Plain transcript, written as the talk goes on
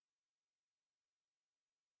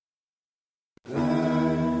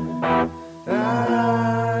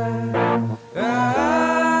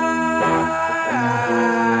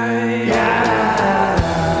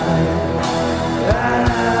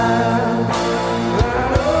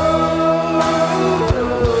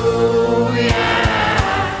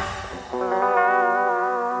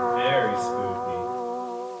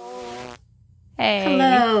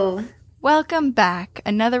Welcome back.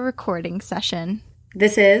 Another recording session.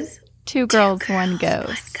 This is Two Girls, One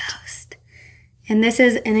Ghost. And this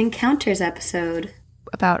is an Encounters episode.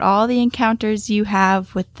 About all the encounters you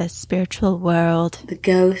have with the spiritual world. The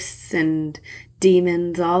ghosts and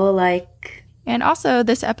demons all alike. And also,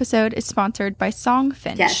 this episode is sponsored by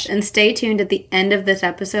Songfinch. Yes, and stay tuned at the end of this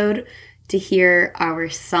episode to hear our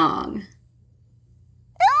song.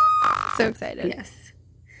 So excited. Yes.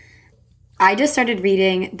 I just started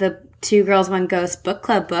reading the Two Girls, One Ghost book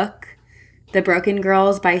club book, The Broken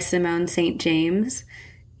Girls by Simone St. James.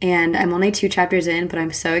 And I'm only 2 chapters in, but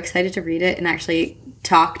I'm so excited to read it and actually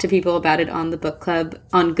talk to people about it on the book club,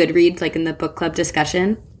 on Goodreads, like in the book club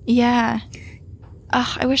discussion. Yeah.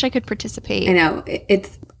 I wish I could participate. I know.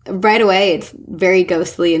 It's right away, it's very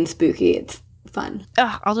ghostly and spooky. It's fun.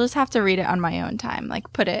 I'll just have to read it on my own time.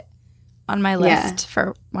 Like, put it on my list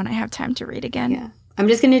for when I have time to read again. Yeah. I'm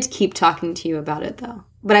just going to keep talking to you about it, though.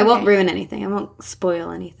 But I won't ruin anything. I won't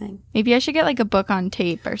spoil anything. Maybe I should get, like, a book on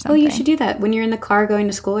tape or something. Oh, you should do that when you're in the car going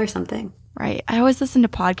to school or something. Right. I always listen to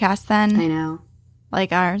podcasts then. I know.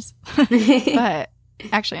 Like ours. But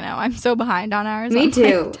actually, no. I'm so behind on ours. Me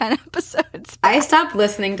too. Like 10 episodes. I stopped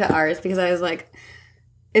listening to ours because I was like,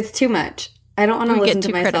 it's too much. I don't want to listen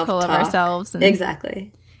to myself get too critical talk. of ourselves. And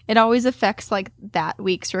exactly. It always affects, like, that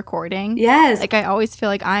week's recording. Yes. Like, I always feel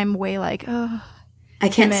like I'm way, like, I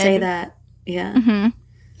can't say that. Yeah. Mm-hmm.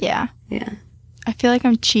 Yeah. Yeah. I feel like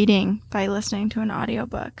I'm cheating by listening to an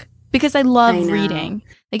audiobook because I love reading.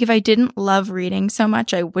 Like, if I didn't love reading so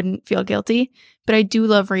much, I wouldn't feel guilty. But I do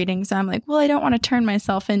love reading, so I'm like, well, I don't want to turn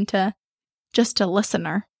myself into just a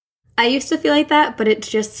listener. I used to feel like that, but it's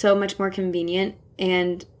just so much more convenient.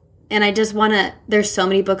 And I just want to, there's so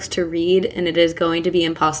many books to read, and it is going to be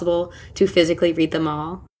impossible to physically read them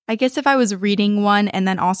all. I guess if I was reading one and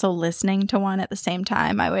then also listening to one at the same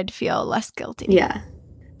time, I would feel less guilty. Yeah.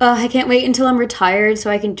 Oh, I can't wait until I'm retired so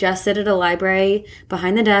I can just sit at a library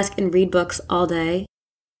behind the desk and read books all day.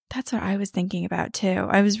 That's what I was thinking about, too.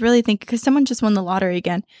 I was really thinking, because someone just won the lottery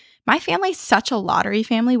again. My family's such a lottery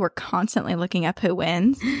family. We're constantly looking up who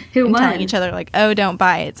wins. Who won? Telling each other, like, oh, don't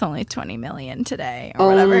buy it. It's only 20 million today or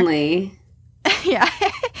whatever. Only. Yeah.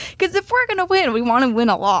 Because if we're going to win, we want to win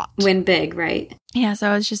a lot. Win big, right? Yeah, so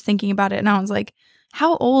I was just thinking about it, and I was like,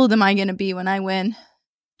 how old am I going to be when I win?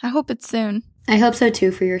 I hope it's soon. I hope so,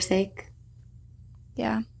 too, for your sake.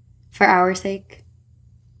 Yeah. For our sake.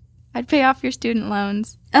 I'd pay off your student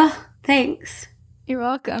loans. Oh, thanks. You're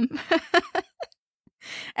welcome.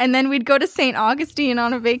 And then we'd go to St. Augustine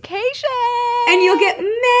on a vacation. And you'll get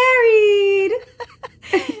married.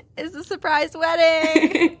 It's a surprise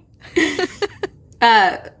wedding.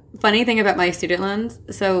 Funny thing about my student loans.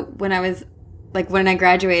 So when I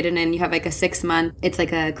graduated and you have like a 6-month, it's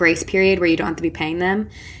like a grace period where you don't have to be paying them.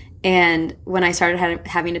 And when I started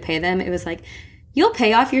having to pay them, it was like, you'll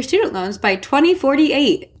pay off your student loans by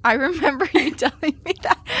 2048. I remember you telling me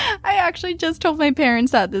that. I actually just told my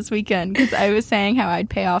parents that this weekend because I was saying how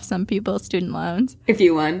I'd pay off some people's student loans. If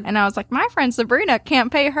you won. And I was like, my friend Sabrina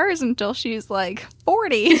can't pay hers until she's like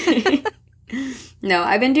 40. No,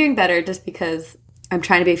 I've been doing better just because I'm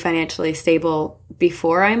trying to be financially stable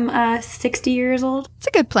before I'm 60 years old. It's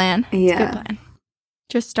a good plan. Yeah. It's a good plan.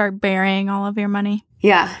 Just start burying all of your money.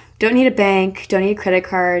 Yeah. Don't need a bank. Don't need credit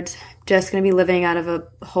cards. Just going to be living out of a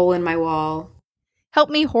hole in my wall. Help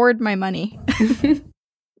me hoard my money.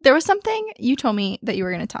 There was something you told me that you were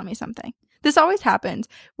going to tell me something. This always happens.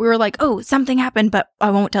 We were like, oh, something happened, but I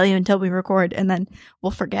won't tell you until we record, and then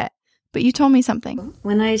we'll forget. But you told me something.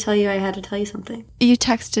 When did I tell you I had to tell you something? You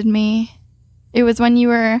texted me. It was when you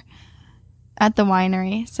were at the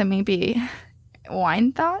winery, so maybe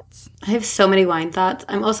wine thoughts? I have so many wine thoughts.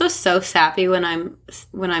 I'm also so sappy when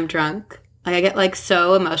I'm drunk. Like, I get, like,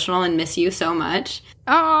 so emotional and miss you so much.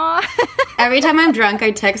 Aww. Every time I'm drunk, I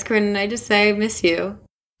text Quinn and I just say, I miss you.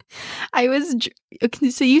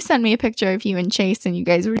 So you sent me a picture of you and Chase, and you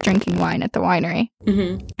guys were drinking wine at the winery.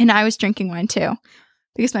 Mm-hmm. And I was drinking wine, too,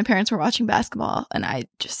 because my parents were watching basketball, and I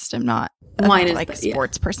just am not a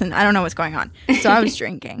sports person. I don't know what's going on. So I was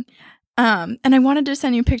drinking. And I wanted to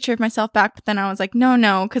send you a picture of myself back, but then I was like,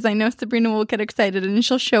 no, because I know Sabrina will get excited, and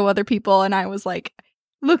she'll show other people, and I was, like,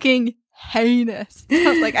 looking heinous. So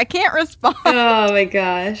I was like, I can't respond. Oh my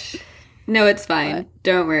gosh. No, it's fine. But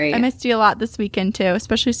don't worry. I missed you a lot this weekend too,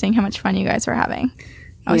 especially seeing how much fun you guys were having.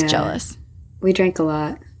 I was jealous. We drank a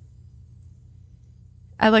lot.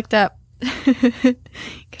 I looked up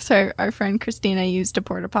because our friend Christina used a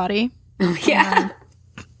porta potty. Oh yeah.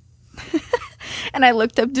 And I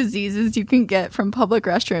looked up diseases you can get from public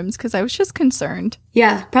restrooms because I was just concerned.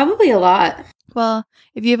 Yeah, probably a lot. Well,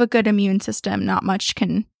 if you have a good immune system, not much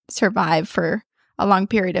can survive for a long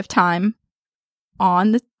period of time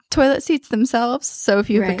on the toilet seats themselves. So if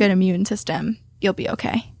you have a good immune system, you'll be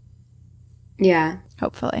okay. Yeah.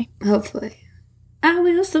 Hopefully. I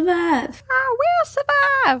will survive. I will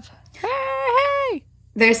survive. Hey.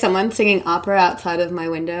 There's someone singing opera outside of my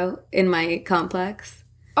window in my complex.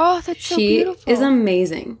 Oh, that's so beautiful. She is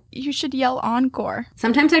amazing. You should yell encore.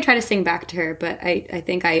 Sometimes I try to sing back to her, but I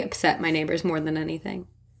think I upset my neighbors more than anything.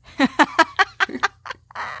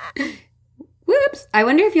 Whoops. I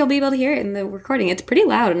wonder if you'll be able to hear it in the recording. It's pretty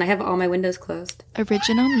loud, and I have all my windows closed.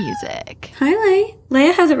 Original music. Hi, Leia.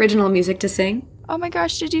 Leia has original music to sing. Oh my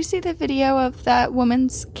gosh, did you see the video of that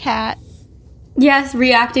woman's cat? Yes,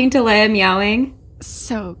 reacting to Leia meowing.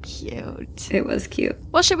 So cute. It was cute.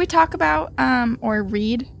 Well, should we talk about or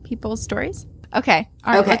read people's stories? Okay.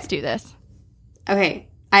 All right, let's do this. Okay,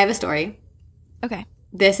 I have a story. Okay.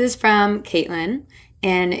 This is from Caitlin,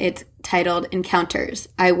 and it's titled Encounters.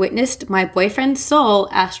 I witnessed my boyfriend's soul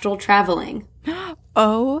astral traveling.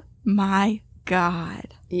 Oh my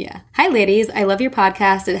God. Yeah. Hi, ladies. I love your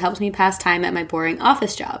podcast. It helps me pass time at my boring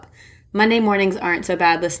office job. Monday mornings aren't so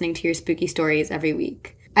bad listening to your spooky stories every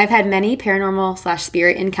week. I've had many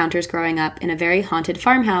paranormal/spirit encounters growing up in a very haunted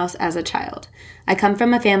farmhouse as a child. I come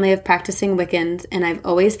from a family of practicing Wiccans, and I've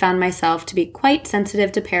always found myself to be quite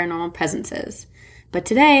sensitive to paranormal presences. But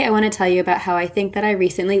today, I want to tell you about how I think that I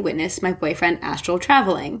recently witnessed my boyfriend astral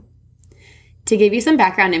traveling. To give you some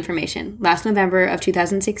background information, last November of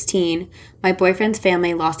 2016, my boyfriend's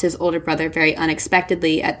family lost his older brother very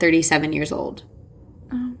unexpectedly at 37 years old.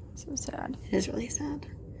 Oh, so sad. It is really sad.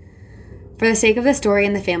 For the sake of the story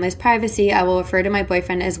and the family's privacy, I will refer to my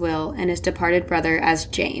boyfriend as Will and his departed brother as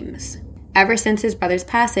James. Ever since his brother's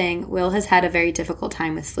passing, Will has had a very difficult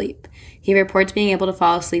time with sleep. He reports being able to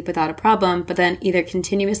fall asleep without a problem, but then either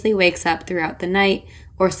continuously wakes up throughout the night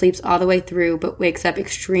or sleeps all the way through but wakes up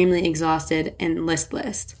extremely exhausted and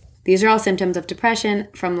listless. These are all symptoms of depression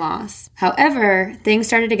from loss. However, things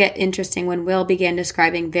started to get interesting when Will began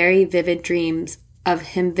describing very vivid dreams of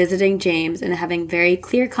him visiting James and having very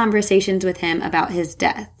clear conversations with him about his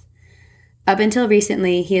death. Up until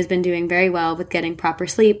recently, he has been doing very well with getting proper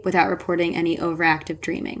sleep without reporting any overactive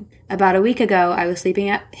dreaming. About a week ago, I was sleeping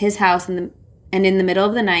at his house and in the middle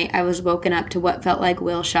of the night, I was woken up to what felt like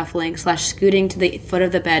Will shuffling/scooting to the foot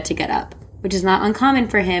of the bed to get up, which is not uncommon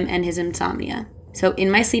for him and his insomnia. So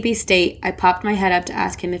in my sleepy state, I popped my head up to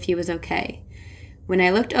ask him if he was okay. When I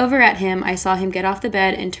looked over at him, I saw him get off the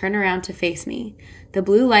bed and turn around to face me. The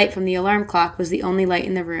blue light from the alarm clock was the only light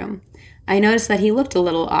in the room. I noticed that he looked a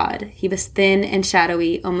little odd. He was thin and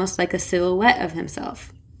shadowy, almost like a silhouette of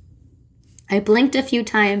himself. I blinked a few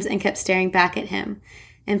times and kept staring back at him.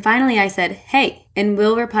 And finally I said, "Hey," and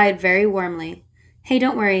Will replied very warmly, "Hey,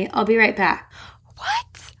 don't worry, I'll be right back."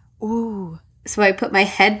 What? Ooh. So I put my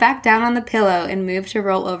head back down on the pillow and moved to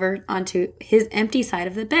roll over onto his empty side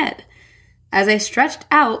of the bed. As I stretched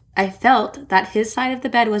out, I felt that his side of the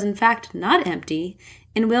bed was in fact not empty,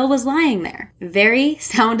 and Will was lying there, very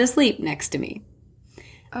sound asleep next to me.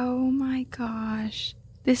 Oh my gosh.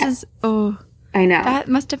 This is, I know. That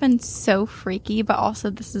must have been so freaky, but also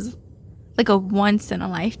this is like a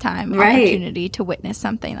once-in-a-lifetime opportunity to witness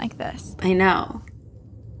something like this. I know.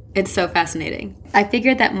 It's so fascinating. I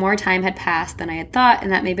figured that more time had passed than I had thought,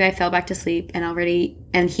 and that maybe I fell back to sleep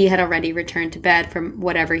and he had already returned to bed from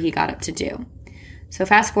whatever he got up to do. So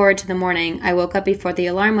fast forward to the morning, I woke up before the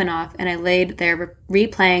alarm went off, and I laid there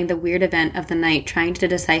replaying the weird event of the night, trying to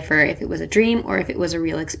decipher if it was a dream or if it was a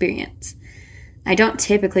real experience. I don't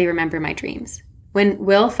typically remember my dreams. When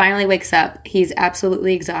Will finally wakes up, he's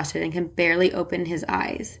absolutely exhausted and can barely open his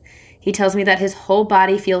eyes. He tells me that his whole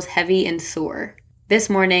body feels heavy and sore. This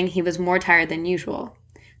morning, he was more tired than usual.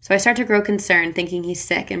 So I start to grow concerned, thinking he's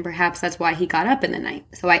sick, and perhaps that's why he got up in the night.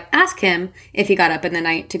 So I ask him if he got up in the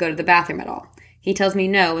night to go to the bathroom at all. He tells me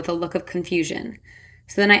no with a look of confusion.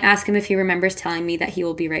 So then I ask him if he remembers telling me that he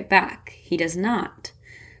will be right back. He does not.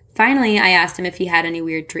 Finally, I asked him if he had any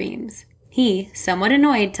weird dreams. He, somewhat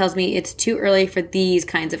annoyed, tells me it's too early for these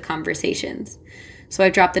kinds of conversations. So I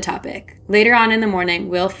drop the topic. Later on in the morning,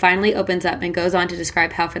 Will finally opens up and goes on to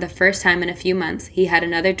describe how for the first time in a few months, he had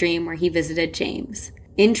another dream where he visited James.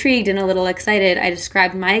 Intrigued and a little excited, I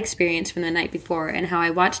described my experience from the night before and how I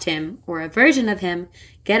watched him, or a version of him,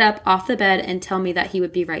 get up off the bed and tell me that he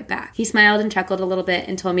would be right back. He smiled and chuckled a little bit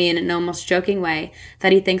and told me in an almost joking way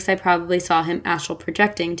that he thinks I probably saw him astral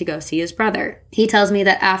projecting to go see his brother. He tells me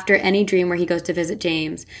that after any dream where he goes to visit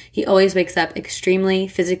James, he always wakes up extremely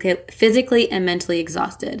physically and mentally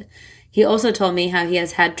exhausted. He also told me how he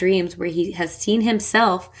has had dreams where he has seen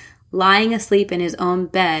himself lying asleep in his own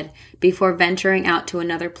bed before venturing out to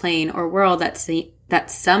another plane or world that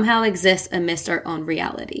somehow exists amidst our own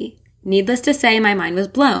reality. Needless to say, my mind was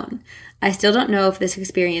blown. I still don't know if this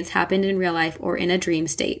experience happened in real life or in a dream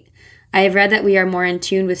state. I have read that we are more in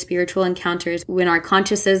tune with spiritual encounters when our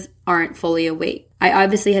consciences aren't fully awake. I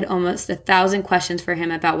obviously had almost 1,000 questions for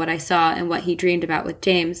him about what I saw and what he dreamed about with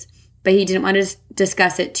James, but he didn't want to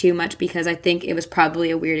discuss it too much because I think it was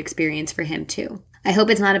probably a weird experience for him too. I hope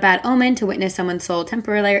it's not a bad omen to witness someone's soul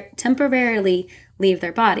temporarily leave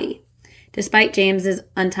their body. Despite James's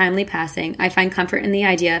untimely passing, I find comfort in the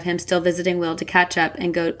idea of him still visiting Will to catch up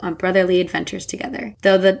and go on brotherly adventures together,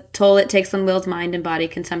 though the toll it takes on Will's mind and body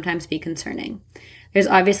can sometimes be concerning. There's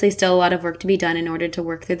obviously still a lot of work to be done in order to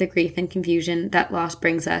work through the grief and confusion that loss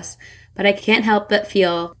brings us, but I can't help but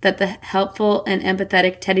feel that the helpful and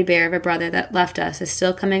empathetic teddy bear of a brother that left us is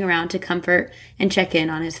still coming around to comfort and check in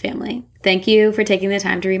on his family. Thank you for taking the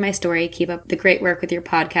time to read my story. Keep up the great work with your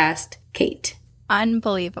podcast, Kate.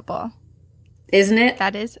 Unbelievable. Isn't it?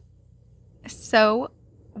 That is so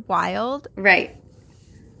wild. Right.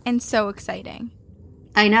 And so exciting.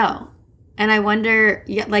 I know. And I wonder,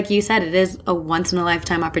 like you said, it is a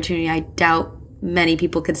once-in-a-lifetime opportunity. I doubt many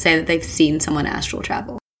people could say that they've seen someone astral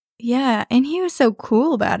travel. Yeah, and he was so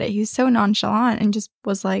cool about it. He was so nonchalant and just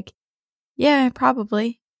was like, yeah,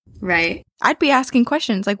 probably. Right. I'd be asking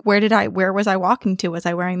questions like, where was I walking to? Was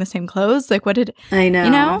I wearing the same clothes? Like, what did... I know. You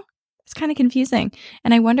know? It's kind of confusing.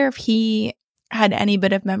 And I wonder if he had any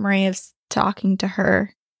bit of memory of talking to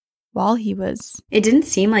her while he was... It didn't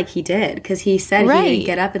seem like he did, because he said right. He didn't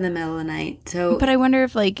get up in the middle of the night. So, but I wonder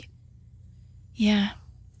if, like, yeah.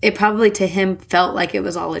 It probably to him felt like it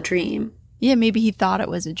was all a dream. Yeah, maybe he thought it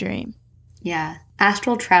was a dream. Yeah.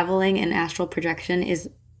 Astral traveling and astral projection is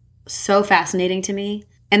so fascinating to me.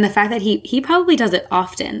 And the fact that he probably does it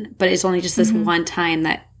often, but it's only just this one time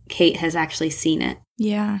that Kate has actually seen it.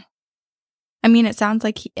 Yeah. I mean, it sounds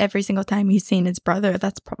like every single time he's seen his brother,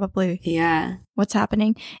 that's probably what's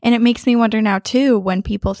happening. And it makes me wonder now, too, when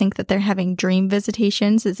people think that they're having dream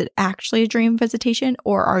visitations, is it actually a dream visitation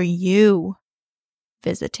or are you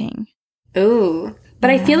visiting? Ooh.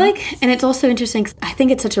 But I feel like, and it's also interesting, I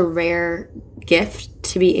think it's such a rare gift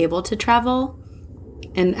to be able to travel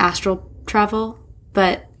and astral travel.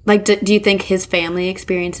 But, like, do you think his family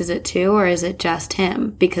experiences it too, or is it just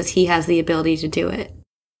him because he has the ability to do it?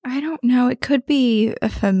 I don't know. It could be a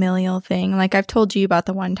familial thing. Like I've told you about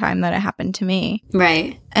the one time that it happened to me.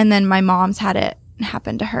 Right. And then my mom's had it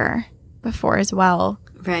happen to her before as well.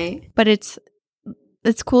 Right. But it's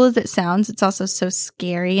cool as it sounds. It's also so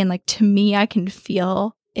scary. And like to me, I can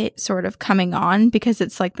feel it sort of coming on because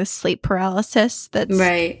it's like the sleep paralysis that's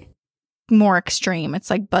right. more extreme. It's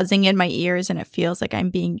like buzzing in my ears and it feels like I'm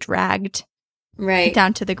being dragged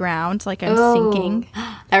down to the ground, like I'm sinking.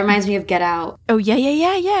 That reminds me of Get Out. Oh, yeah.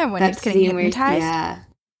 When it's getting hypnotized. Yeah.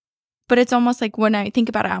 But it's almost like when I think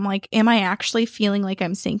about it, I'm like, am I actually feeling like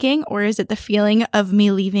I'm sinking? Or is it the feeling of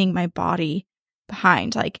me leaving my body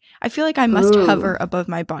behind? Like, I feel like I must hover above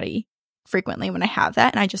my body frequently when I have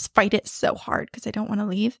that. And I just fight it so hard because I don't want to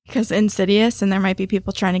leave. Because Insidious and there might be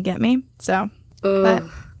people trying to get me. So, but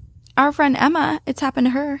our friend Emma, it's happened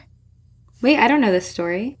to her. Wait, I don't know this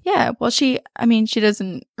story. Yeah, well, she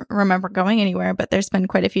doesn't remember going anywhere, but there's been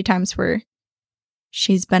quite a few times where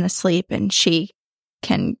she's been asleep and she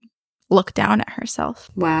can look down at herself.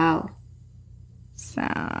 Wow. So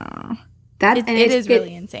it is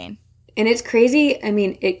really insane. And it's crazy. I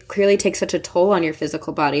mean, it clearly takes such a toll on your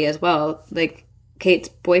physical body as well. Like, Kate's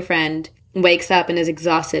boyfriend wakes up and is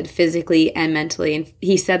exhausted physically and mentally. And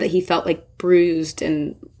he said that he felt like bruised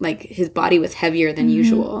and like his body was heavier than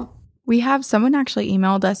usual. We have someone actually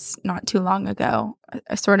emailed us not too long ago,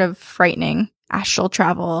 a sort of frightening astral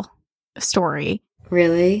travel story.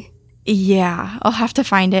 Really? Yeah. I'll have to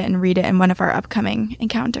find it and read it in one of our upcoming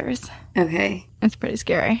encounters. Okay. It's pretty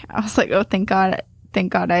scary. I was like, oh, thank God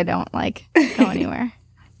I don't like go anywhere.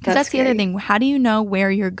 Because that's the other thing. How do you know where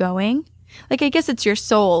you're going? Like, I guess it's your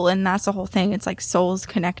soul, and that's the whole thing. It's like souls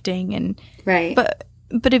connecting. And right.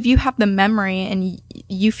 But if you have the memory and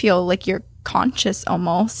you feel like you're conscious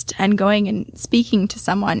almost and going and speaking to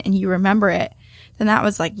someone and you remember it, then that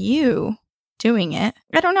was like you doing it.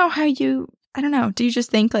 I don't know. Do you just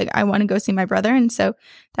think like, I want to go see my brother? And so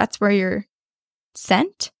that's where you're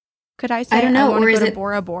sent? Could I say, I don't know. I want to go to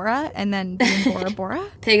Bora Bora and then be in Bora Bora?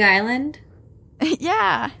 Pig Island?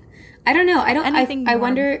 Yeah. I don't know. I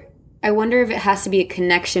wonder if it has to be a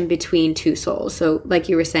connection between two souls. So like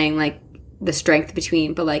you were saying, like the strength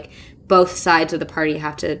between, but like both sides of the party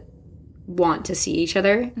have to want to see each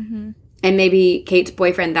other. Mm-hmm. And maybe Kate's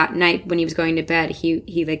boyfriend that night when he was going to bed,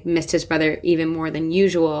 he like missed his brother even more than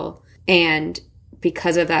usual. And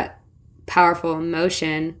because of that powerful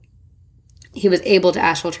emotion, he was able to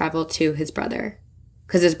astral travel to his brother.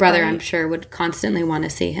 because his brother, I'm sure, would constantly want to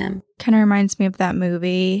see him. Kind of reminds me of that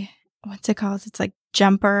movie. What's it called? It's like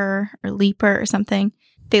Jumper or Leaper or something.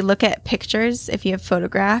 They look at pictures if you have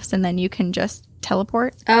photographs, and then you can just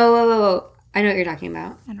teleport. Oh. I know what you're talking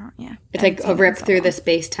about. Yeah. It's like a rip through the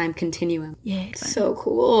space-time continuum. Yeah. So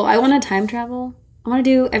cool. I want to time travel. I want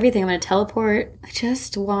to do everything. I want to teleport. I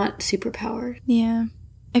just want superpower. Yeah.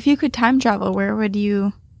 If you could time travel,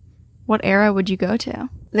 what era would you go to?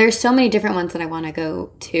 There's so many different ones that I want to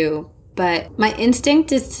go to, but my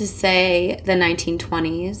instinct is to say the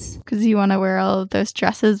 1920s. Because you want to wear all of those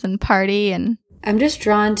dresses and party and... I'm just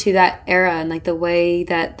drawn to that era and like the way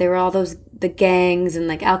that there were all the gangs and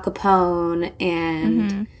like Al Capone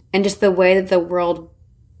and just the way that the world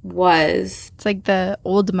was. It's like the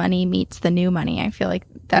old money meets the new money. I feel like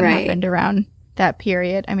that happened around that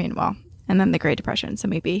period. I mean, well, and then the Great Depression. So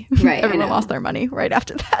maybe everyone lost their money right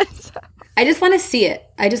after that. So. I just want to see it.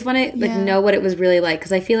 I just want to know what it was really like,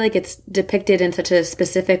 because I feel like it's depicted in such a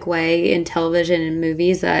specific way in television and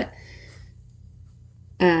movies that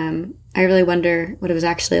I really wonder what it was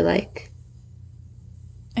actually like.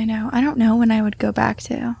 I know. I don't know when I would go back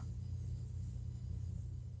to.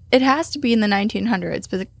 It has to be in the 1900s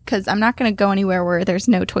because I'm not going to go anywhere where there's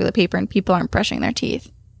no toilet paper and people aren't brushing their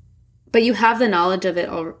teeth. But you have the knowledge of it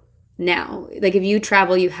all now. Like if you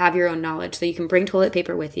travel, you have your own knowledge, so you can bring toilet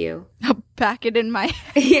paper with you. I'll pack it in my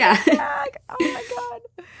bag. Oh my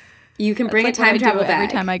god. You can bring a time travel bag. Every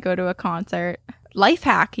time I go to a concert. Life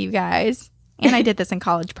hack, you guys. And I did this in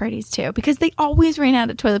college parties too, because they always ran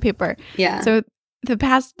out of toilet paper. Yeah. So the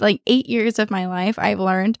past 8 years of my life, I've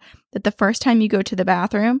learned that the first time you go to the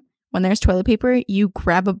bathroom, when there's toilet paper, you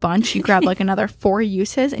grab a bunch, you grab another 4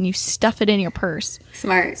 uses, and you stuff it in your purse.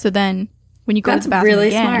 Smart. So then when you go to the bathroom really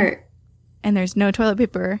again, smart. And there's no toilet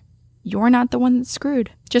paper, you're not the one that's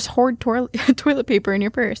screwed. Just hoard toilet paper in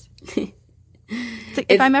your purse. It's like,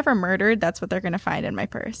 if I'm ever murdered, that's what they're going to find in my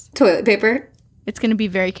purse. Toilet paper? It's going to be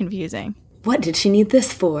very confusing. What did she need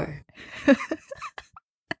this for?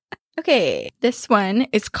 Okay, this one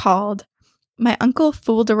is called My Uncle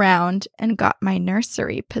Fooled Around and Got My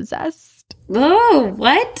Nursery Possessed. Oh,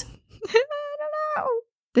 what? I don't know.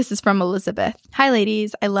 This is from Elizabeth. Hi,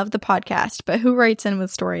 ladies. I love the podcast, but who writes in with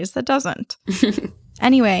stories that doesn't?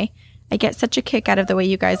 Anyway, I get such a kick out of the way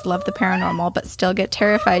you guys love the paranormal, but still get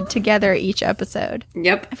terrified together each episode.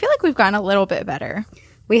 Yep. I feel like we've gotten a little bit better.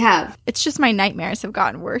 We have. It's just my nightmares have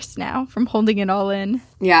gotten worse now from holding it all in.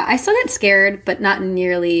 Yeah, I still get scared, but not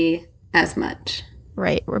nearly as much.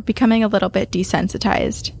 Right. We're becoming a little bit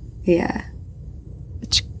desensitized. Yeah.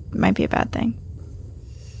 Which might be a bad thing.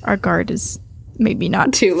 Our guard is maybe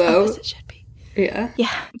not too low as it should be. Yeah.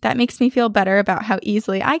 Yeah. That makes me feel better about how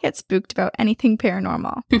easily I get spooked about anything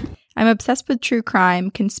paranormal. I'm obsessed with true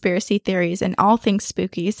crime, conspiracy theories, and all things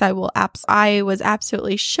spooky, so I was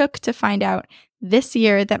absolutely shook to find out this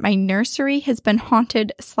year that my nursery has been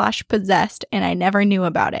haunted/possessed, and I never knew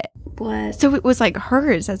about it. What? So it was like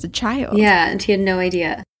hers as a child. Yeah, and she had no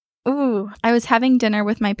idea. Ooh. I was having dinner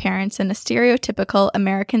with my parents in a stereotypical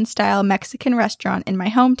American-style Mexican restaurant in my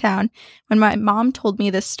hometown when my mom told me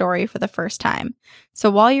this story for the first time. So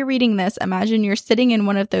while you're reading this, imagine you're sitting in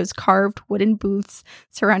one of those carved wooden booths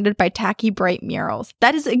surrounded by tacky bright murals.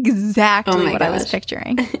 That is exactly what I was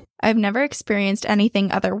picturing. I've never experienced anything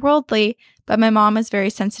otherworldly, but my mom is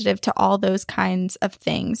very sensitive to all those kinds of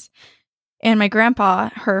things. And my grandpa,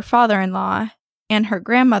 her father-in-law, and her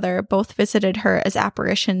grandmother both visited her as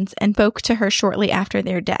apparitions and spoke to her shortly after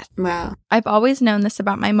their death. Wow. I've always known this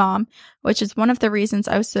about my mom, which is one of the reasons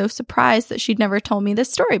I was so surprised that she'd never told me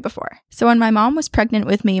this story before. So when my mom was pregnant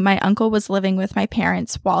with me, my uncle was living with my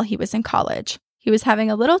parents while he was in college. He was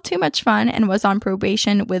having a little too much fun and was on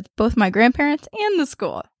probation with both my grandparents and the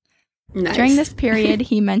school. Nice. During this period,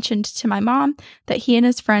 he mentioned to my mom that he and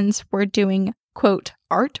his friends were doing, quote,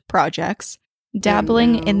 art projects,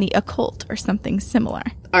 dabbling in the occult or something similar.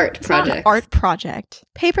 Art project. Not an art project.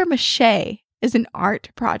 Paper mache is an art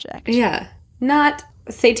project. Yeah. Not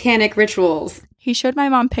satanic rituals. He showed my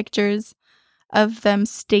mom pictures of them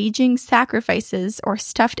staging sacrifices or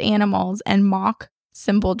stuffed animals and mock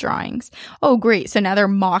symbol drawings. Oh, great. So now they're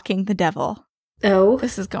mocking the devil. Oh.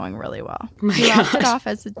 This is going really well. My he laughed it off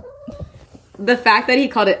as The fact that he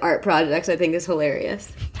called it art projects, I think, is hilarious.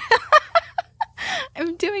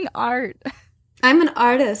 I'm doing art. I'm an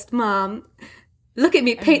artist, Mom. Look at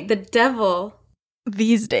me paint the devil.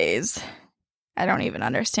 These days, I don't even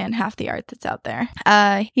understand half the art that's out there.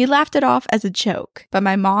 He laughed it off as a joke, but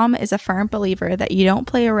my mom is a firm believer that you don't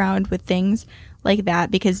play around with things like that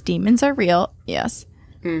because demons are real, yes.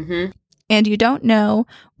 Mm-hmm. And you don't know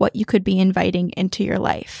what you could be inviting into your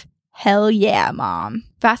life. Hell yeah, Mom.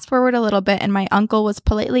 Fast forward a little bit, and my uncle was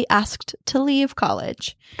politely asked to leave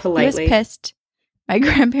college. Politely. He was pissed. My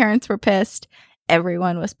grandparents were pissed.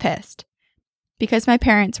 Everyone was pissed. Because my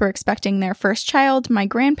parents were expecting their first child, my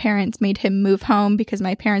grandparents made him move home because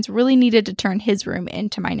my parents really needed to turn his room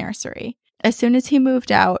into my nursery. As soon as he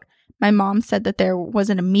moved out, my mom said that there was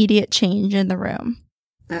an immediate change in the room.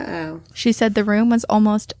 Uh-oh. She said the room was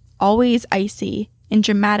almost always icy and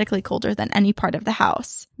dramatically colder than any part of the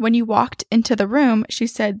house. When you walked into the room, she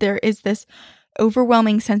said there is this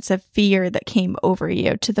overwhelming sense of fear that came over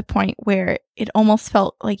you to the point where it almost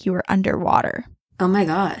felt like you were underwater. Oh my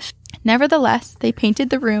gosh. Nevertheless, they painted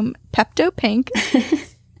the room Pepto pink. Do you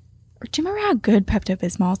remember how good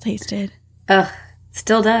Pepto-Bismol tasted? Ugh,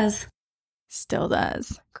 still does. Still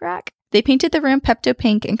does. Crack. They painted the room Pepto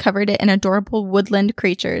pink and covered it in adorable woodland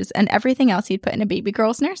creatures and everything else you'd put in a baby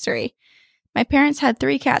girl's nursery. My parents had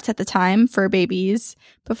 3 cats at the time, fur babies,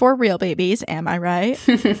 before real babies, am I right?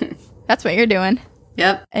 That's what you're doing.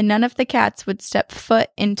 Yep. And none of the cats would step foot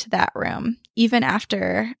into that room. Even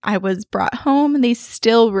after I was brought home, they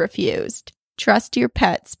still refused. Trust your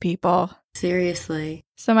pets, people. Seriously.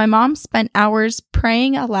 So my mom spent hours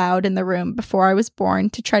praying aloud in the room before I was born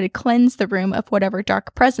to try to cleanse the room of whatever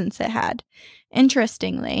dark presence it had.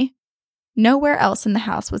 Interestingly, nowhere else in the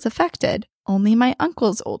house was affected, only my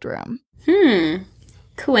uncle's old room.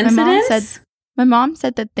 Coincidence? My mom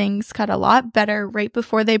said that things got a lot better right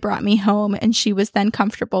before they brought me home, and she was then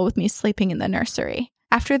comfortable with me sleeping in the nursery.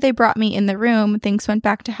 After they brought me in the room, things went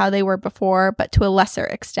back to how they were before, but to a lesser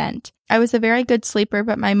extent. I was a very good sleeper,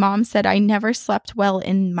 but my mom said I never slept well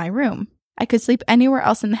in my room. I could sleep anywhere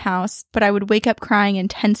else in the house, but I would wake up crying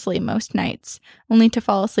intensely most nights, only to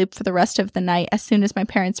fall asleep for the rest of the night as soon as my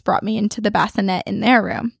parents brought me into the bassinet in their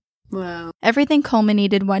room. Wow. Everything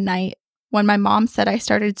culminated one night when my mom said I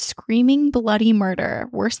started screaming bloody murder,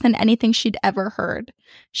 worse than anything she'd ever heard.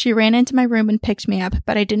 She ran into my room and picked me up,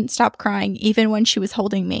 but I didn't stop crying even when she was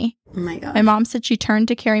holding me. Oh my God. My mom said she turned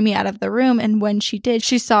to carry me out of the room, and when she did,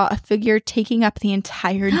 she saw a figure taking up the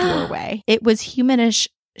entire doorway. It was humanish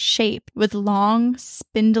shape with long,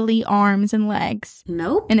 spindly arms and legs.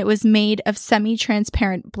 Nope. And it was made of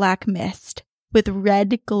semi-transparent black mist with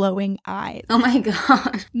red glowing eyes. Oh my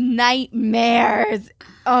God. Nightmares.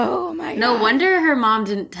 Oh my God. No wonder her mom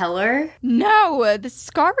didn't tell her. No, the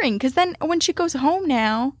scarring. Because then when she goes home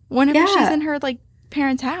now, whenever she's in her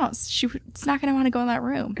parents' house, it's not going to want to go in that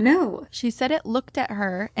room. No. She said it looked at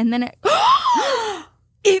her and then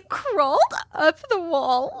it crawled up the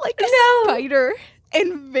wall like a spider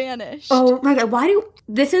and vanished. Oh my God.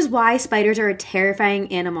 This is why spiders are a terrifying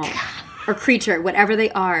animal or creature, whatever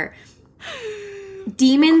they are.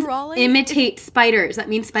 Demons imitate spiders. That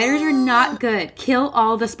means spiders are not good. Kill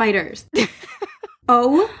all the spiders.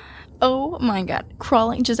 Oh my God.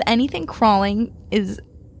 Crawling, just anything crawling it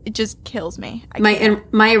just kills me. My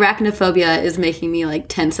arachnophobia is making me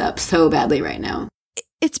tense up so badly right now.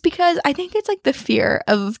 It's because I think it's the fear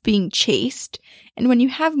of being chased. And when you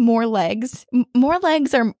have more legs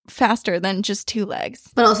are faster than just 2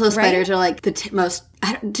 legs. But also spiders are the most,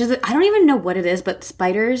 I don't even know what it is, but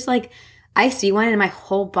spiders, I see one and my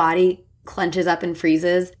whole body clenches up and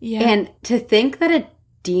freezes. Yeah. And to think that a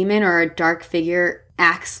demon or a dark figure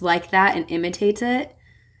acts like that and imitates it.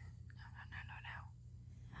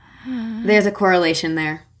 No. There's a correlation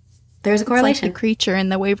there. There's a correlation. It's like the creature in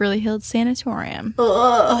the Waverly Hills Sanatorium.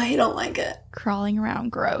 Oh, I don't like it. Crawling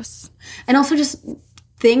around, gross. And also just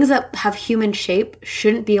things that have human shape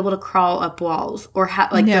shouldn't be able to crawl up walls or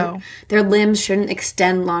their limbs shouldn't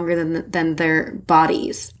extend longer than their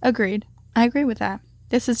bodies. Agreed. I agree with that.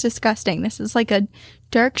 This is disgusting. This is like a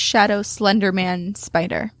dark shadow Slender Man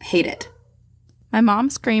spider. Hate it. My mom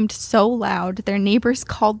screamed so loud, their neighbors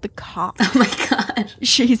called the cops. Oh my God.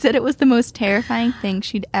 She said it was the most terrifying thing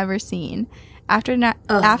she'd ever seen. After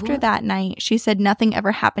that night, she said nothing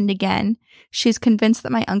ever happened again. She's convinced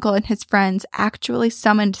that my uncle and his friends actually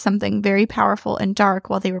summoned something very powerful and dark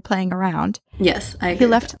while they were playing around. Yes, I agree.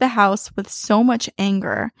 He left the house with so much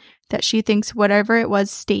anger that she thinks whatever it was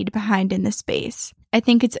stayed behind in the space. I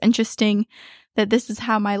think it's interesting that this is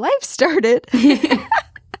how my life started.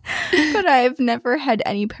 But I've never had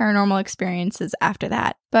any paranormal experiences after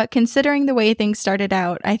that. But considering the way things started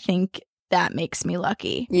out, I think that makes me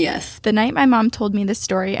lucky. Yes. The night my mom told me this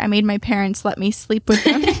story, I made my parents let me sleep with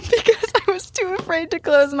them because I was too afraid to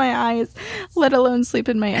close my eyes, let alone sleep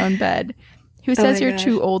in my own bed. Who says you're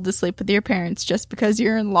too old to sleep with your parents just because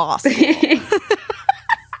you're in law school?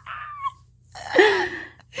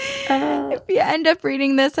 If you end up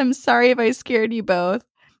reading this, I'm sorry if I scared you both.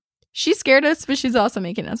 She scared us, but she's also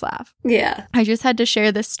making us laugh. Yeah. I just had to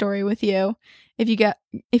share this story with you.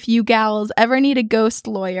 if you gals ever need a ghost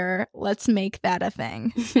lawyer, let's make that a thing.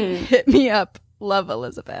 Hit me up. Love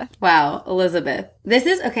Elizabeth. Wow, Elizabeth. This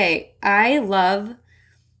is, okay, I love,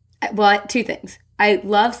 well, two things. I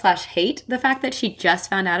love/hate the fact that she just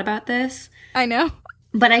found out about this. I know.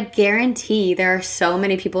 But I guarantee there are so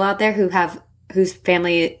many people out there whose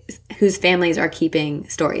families are keeping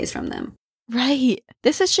stories from them. Right.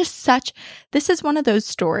 This is one of those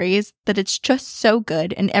stories that it's just so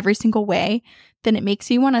good in every single way that it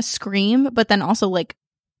makes you want to scream, but then also like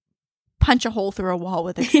punch a hole through a wall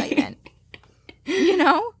with excitement. You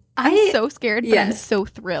know? I'm so scared, but I'm so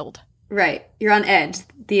thrilled. Right. You're on edge.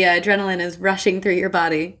 The adrenaline is rushing through your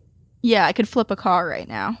body. Yeah, I could flip a car right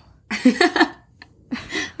now.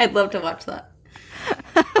 I'd love to watch that.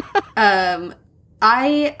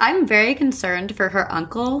 I'm very concerned for her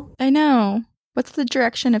uncle. I know. What's the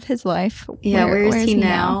direction of his life? Yeah, where is he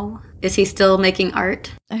now? Is he still making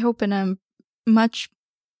art? I hope in a much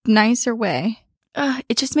nicer way.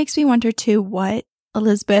 It just makes me wonder, too, what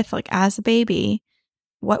Elizabeth, like as a baby,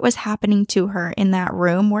 what was happening to her in that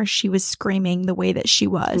room where she was screaming the way that she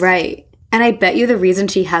was. Right. And I bet you the reason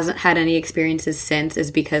she hasn't had any experiences since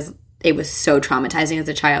is because it was so traumatizing as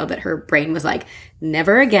a child that her brain was like,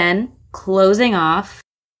 never again, closing off.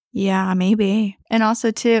 Yeah, maybe. And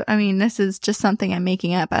also, too, I mean, this is just something I'm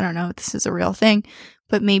making up. I don't know if this is a real thing,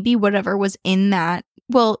 but maybe whatever was in that.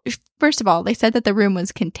 Well, first of all, they said that the room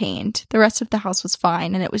was contained. The rest of the house was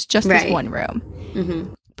fine, and it was just this one room.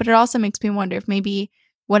 Mm-hmm. But it also makes me wonder if maybe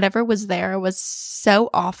whatever was there was so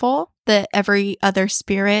awful that every other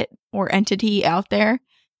spirit or entity out there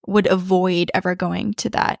would avoid ever going to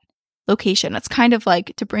that location. It's kind of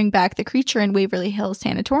like, to bring back the creature in Waverly Hills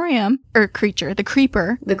Sanatorium, or the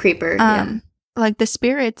creeper. Yeah. Like the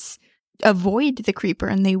spirits avoid the creeper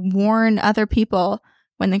and they warn other people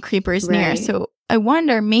when the creeper is near. So I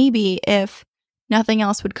wonder maybe if nothing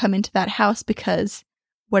else would come into that house because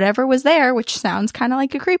whatever was there, which sounds kind of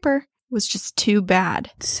like a creeper, was just too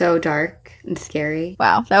bad. So dark and scary.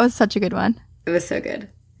 Wow, that was such a good one. It was so good.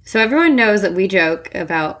 So everyone knows that we joke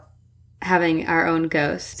about having our own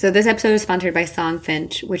ghost. So this episode is sponsored by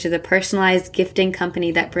Songfinch, which is a personalized gifting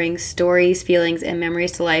company that brings stories, feelings, and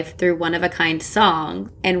memories to life through one-of-a-kind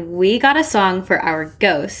song. And we got a song for our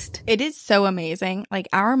ghost. It is so amazing. Like,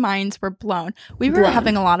 our minds were blown. We were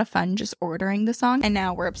having a lot of fun just ordering the song, and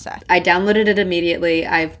now we're obsessed. I downloaded it immediately.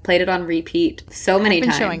 I've played it on repeat so many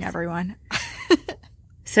times. I've been showing everyone.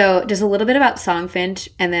 So just a little bit about Songfinch,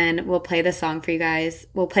 and then we'll play the song for you guys.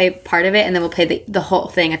 We'll play part of it, and then we'll play the whole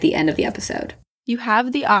thing at the end of the episode. You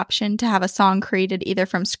have the option to have a song created either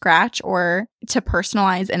from scratch or to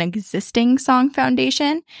personalize an existing song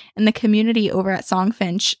foundation. And the community over at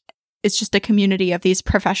Songfinch is just a community of these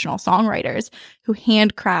professional songwriters who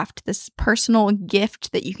handcraft this personal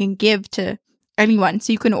gift that you can give to anyone.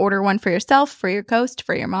 So you can order one for yourself, for your ghost,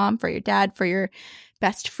 for your mom, for your dad, for your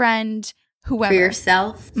best friend, whoever. For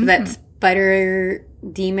yourself, that spider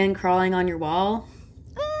demon crawling on your wall.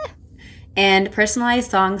 And personalized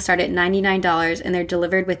songs start at $99 and they're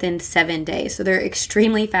delivered within 7 days. So they're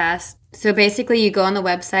extremely fast. So basically you go on the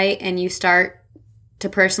website and you start to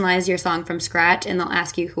personalize your song from scratch, and they'll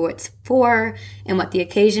ask you who it's for and what the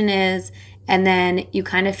occasion is. And then you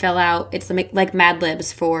kind of fill out, it's like Mad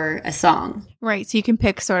Libs for a song. Right. So you can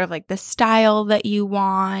pick sort of like the style that you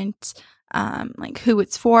want, like who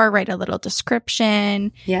it's for, write a little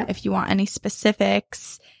description. Yeah. If you want any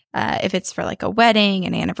specifics, if it's for like a wedding,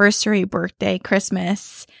 an anniversary, birthday,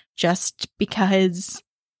 Christmas, just because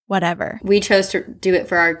whatever. We chose to do it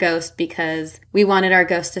for our ghost because we wanted our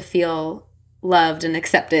ghost to feel loved and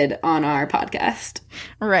accepted on our podcast.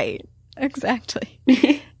 Right. Exactly.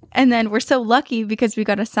 And then we're so lucky because we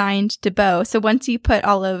got assigned to Bo. So once you put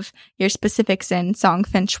all of your specifics in,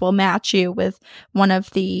 Songfinch will match you with one of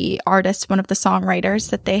the artists, one of the songwriters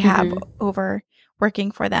that they have over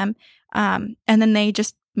working for them. And then they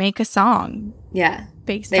just make a song. Yeah.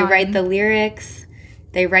 They write the lyrics.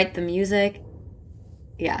 They write the music.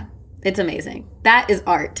 Yeah. It's amazing. That is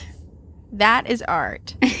art. That is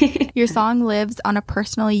art. Your song lives on a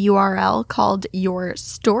personal URL called Your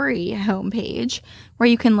Story homepage, where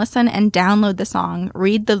you can listen and download the song,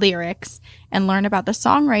 read the lyrics, and learn about the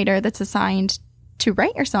songwriter that's assigned to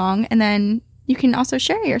write your song, and then you can also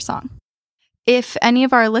share your song. If any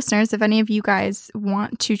of our listeners, if any of you guys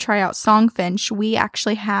want to try out Songfinch, we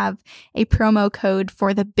actually have a promo code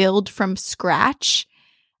for the Build from Scratch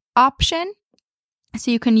option.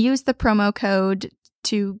 So you can use the promo code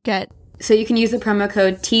to get... So you can use the promo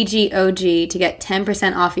code TGOG to get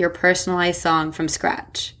 10% off your personalized song from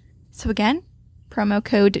scratch. So again, promo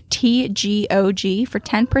code TGOG for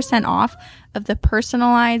 10% off of the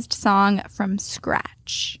personalized song from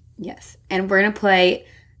scratch. Yes. And we're going to play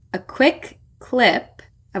a quick clip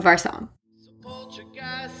of our song.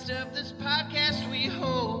 Poltergeist of this podcast we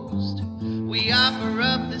host. We offer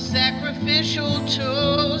up the sacrificial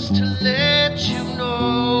toast to let you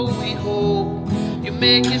know we hope you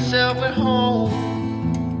make yourself at home.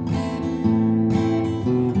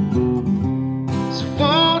 So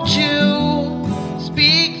won't you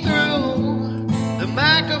speak through the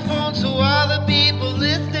microphone so all the people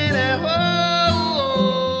listening at home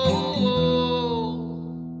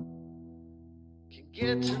can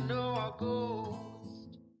get to know our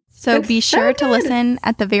ghost. So That's be sure so to good. listen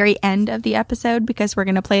at the very end of the episode because we're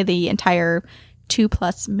going to play the entire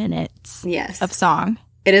 2+ minutes Yes. of song.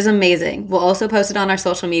 It is amazing. We'll also post it on our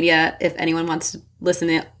social media if anyone wants to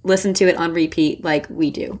listen to it on repeat like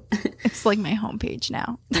we do. It's like my homepage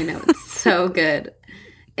now. I know. It's so good.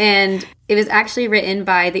 And it was actually written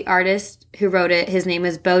by the artist who wrote it. His name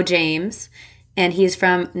is Bo James, and he's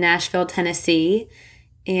from Nashville, Tennessee.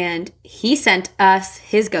 And he sent us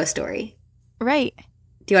his ghost story. Right.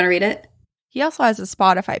 Do you want to read it? He also has a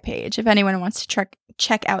Spotify page if anyone wants to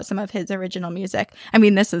check out some of his original music. I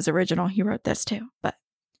mean, this is original. He wrote this too, but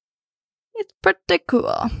it's pretty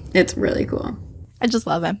cool. It's really cool. I just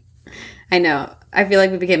love him. I know. I feel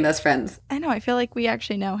like we became best friends. I know. I feel like we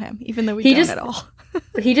actually know him, even though we He don't just- at all.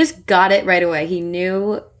 But he just got it right away. He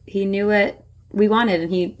knew what we wanted, and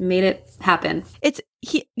he made it happen.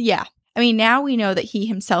 Yeah. I mean, now we know that he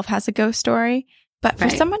himself has a ghost story, but for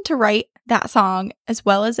Right. someone to write that song as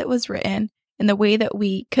well as it was written in the way that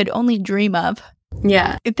we could only dream of,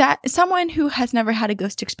 Yeah. that someone who has never had a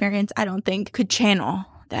ghost experience, I don't think could channel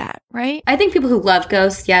that, right? I think people who love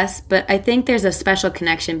ghosts, yes, but I think there's a special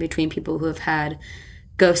connection between people who have had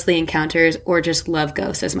ghostly encounters or just love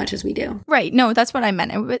ghosts as much as we do. Right. No, that's what I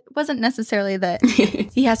meant. It wasn't necessarily that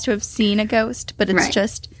he has to have seen a ghost, but it's Right.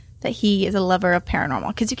 just that he is a lover of paranormal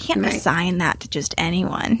because you can't Right. assign that to just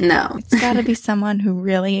anyone. No. It's got to be someone who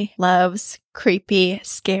really loves creepy,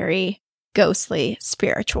 scary, ghostly,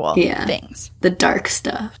 spiritual Yeah. things. The dark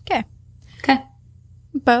stuff. Okay. Okay.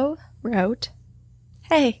 Bo wrote,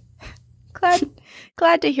 "Hey,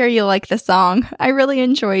 glad to hear you like the song. I really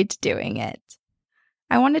enjoyed doing it.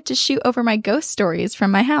 I wanted to shoot over my ghost stories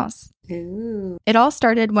from my house. Ooh. It all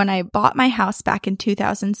started when I bought my house back in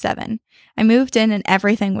 2007. I moved in and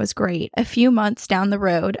everything was great. A few months down the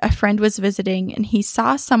road, a friend was visiting and he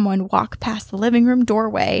saw someone walk past the living room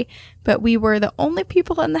doorway, but we were the only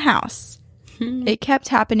people in the house. It kept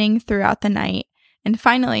happening throughout the night. And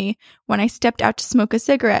finally, when I stepped out to smoke a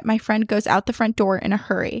cigarette, my friend goes out the front door in a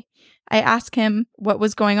hurry. I asked him what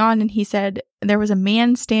was going on and he said, there was a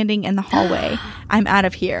man standing in the hallway. I'm out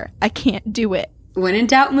of here. I can't do it. When in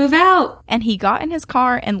doubt, move out. And he got in his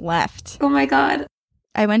car and left. Oh my God.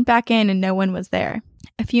 I went back in and no one was there.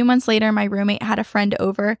 A few months later, my roommate had a friend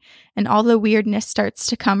over and all the weirdness starts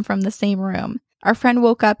to come from the same room. Our friend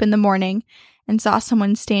woke up in the morning and saw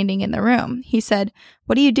someone standing in the room. He said,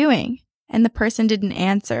 "What are you doing?" And the person didn't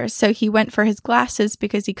answer, so he went for his glasses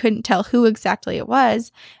because he couldn't tell who exactly it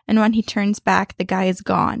was, and when he turns back, the guy is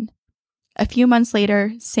gone. A few months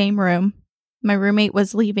later, same room. My roommate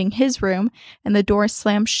was leaving his room, and the door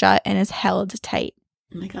slams shut and is held tight.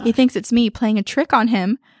 Oh my God. He thinks it's me playing a trick on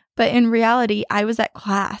him, but in reality, I was at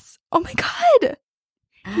class. Oh my God!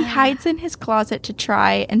 He hides in his closet to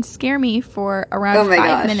try and scare me for around Oh my 5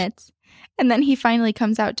 gosh. minutes, and then he finally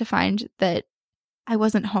comes out to find that I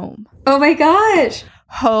wasn't home. Oh my gosh.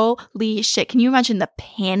 Holy shit. Can you imagine the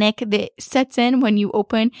panic that sets in when you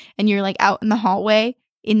open and you're like out in the hallway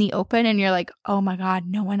in the open and you're like, oh my God,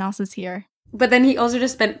 no one else is here. But then he also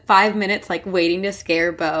just spent 5 minutes like waiting to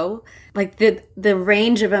scare Bo. Like the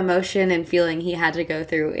range of emotion and feeling he had to go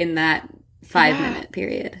through in that 5-minute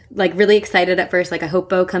period. Like really excited at first, like I hope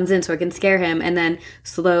Bo comes in so I can scare him. And then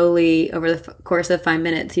slowly over the course of 5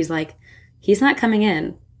 minutes, he's like, he's not coming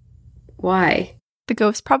in. Why? The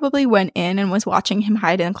ghost probably went in and was watching him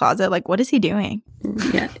hide in the closet. Like, what is he doing?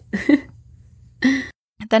 Yeah.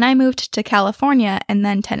 Then I moved to California and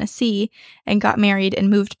then Tennessee and got married and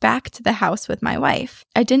moved back to the house with my wife.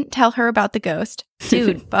 I didn't tell her about the ghost.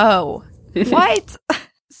 Dude, Bo. What?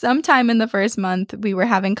 Sometime in the first month, we were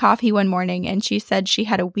having coffee one morning and she said she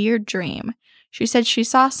had a weird dream. She said she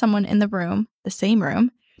saw someone in the room, the same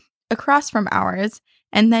room, across from ours,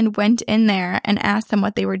 and then went in there and asked them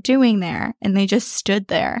what they were doing there, and they just stood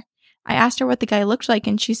there. I asked her what the guy looked like,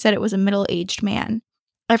 and she said it was a middle-aged man.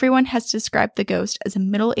 Everyone has described the ghost as a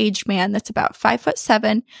middle-aged man that's about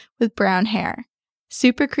 5'7" with brown hair.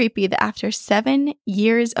 Super creepy that after 7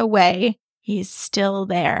 years away, he's still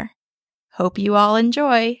there. Hope you all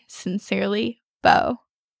enjoy. Sincerely, Beau.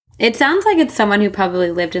 It sounds like it's someone who probably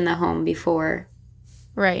lived in the home before.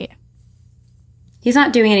 Right. He's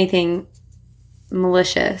not doing anything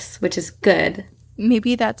malicious, which is good.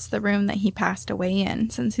 Maybe that's the room that he passed away in,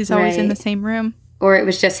 since he's always in the same room. Or it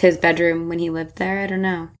was just his bedroom when he lived there. I don't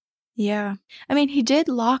know. Yeah. I mean, he did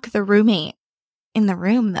lock the roommate in the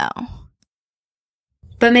room, though.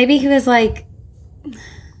 But maybe he was like,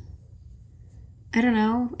 I don't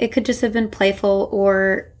know. It could just have been playful,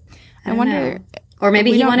 or I wonder. Or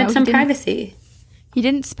maybe he wanted some privacy. He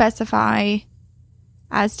didn't specify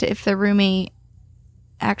as to if the roommate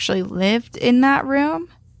actually lived in that room,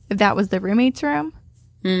 if that was the roommate's room.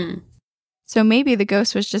 So maybe the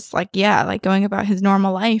ghost was just like going about his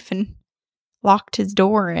normal life and locked his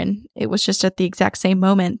door, and it was just at the exact same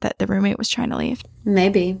moment that the roommate was trying to leave.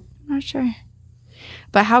 Maybe. I'm not sure.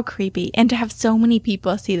 But how creepy. And to have so many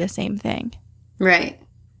people see the same thing. Right.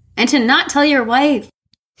 And to not tell your wife.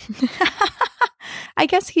 I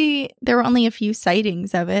guess there were only a few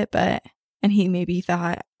sightings of it, and he maybe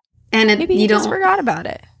thought, maybe he just forgot about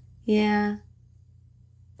it. Yeah.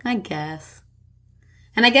 I guess.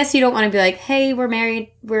 And I guess you don't want to be like, hey, we're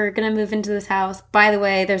married. We're going to move into this house. By the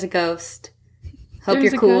way, there's a ghost. Hope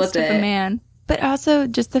you're cool with it. Of a man. But also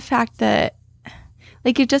just the fact that,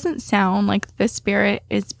 like, it doesn't sound like the spirit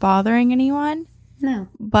is bothering anyone. No.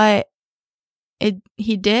 But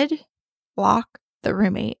he did lock the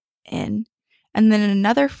roommate in. And then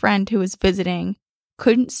another friend who was visiting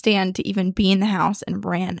couldn't stand to even be in the house and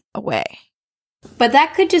ran away. But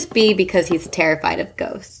that could just be because he's terrified of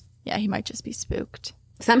ghosts. Yeah, he might just be spooked.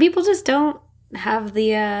 Some people just don't have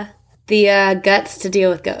the guts to deal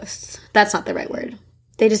with ghosts. That's not the right word.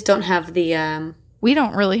 They just don't have the... We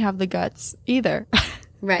don't really have the guts either.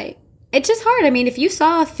 Right. It's just hard. I mean, if you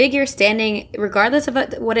saw a figure standing, regardless of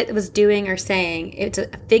what it was doing or saying, it's a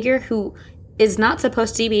figure who is not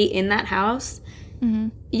supposed to be in that house,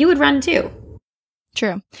 you would run too.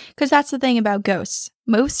 True. Because that's the thing about ghosts.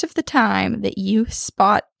 Most of the time that you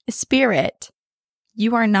spot a spirit,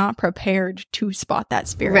 you are not prepared to spot that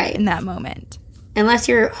spirit in that moment. Unless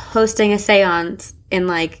you're hosting a seance and,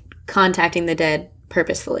 like, contacting the dead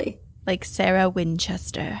purposefully. Like Sarah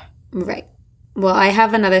Winchester. Right. Well, I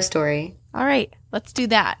have another story. All right. Let's do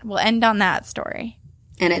that. We'll end on that story.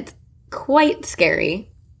 And it's quite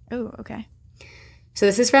scary. Oh, okay. So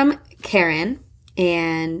this is from Karen,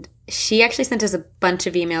 and she actually sent us a bunch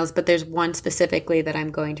of emails, but there's one specifically that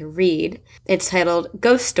I'm going to read. It's titled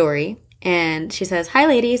Ghost Story. And she says, "Hi,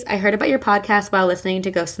 ladies. I heard about your podcast while listening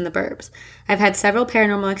to Ghosts in the Burbs. I've had several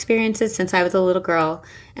paranormal experiences since I was a little girl,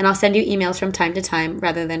 and I'll send you emails from time to time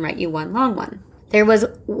rather than write you one long one. There was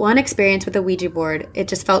one experience with a Ouija board. It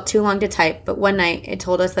just felt too long to type, but one night it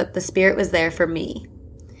told us that the spirit was there for me.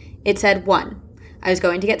 It said 1, I was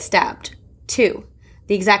going to get stabbed. 2,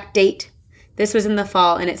 the exact date. This was in the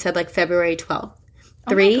fall, and it said like February 12th.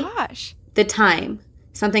 3, oh my gosh. The time.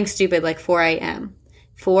 Something stupid like 4 a.m.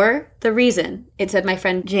 4, the reason. It said my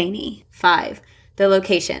friend Janie. 5, the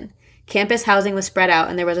location. Campus housing was spread out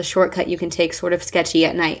and there was a shortcut you can take sort of sketchy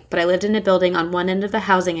at night, but I lived in a building on one end of the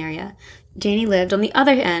housing area. Janie lived on the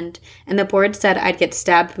other end, and the board said I'd get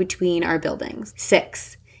stabbed between our buildings.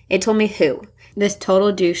 6, it told me who. This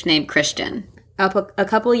total douche named Christian. A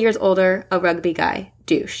couple years older, a rugby guy.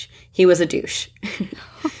 Douche. He was a douche.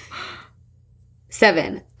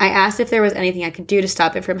 7, I asked if there was anything I could do to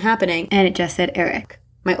stop it from happening, and it just said Eric,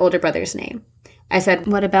 my older brother's name. I said,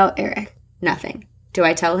 what about Eric? Nothing. Do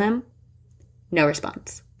I tell him? No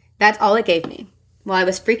response. That's all it gave me. Well, I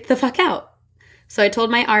was freaked the fuck out. So I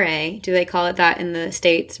told my RA, do they call it that in the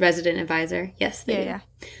States, resident advisor? Yes, they do. Yeah.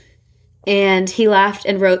 And he laughed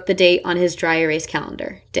and wrote the date on his dry erase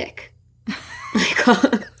calendar. Dick.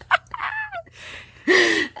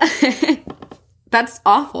 That's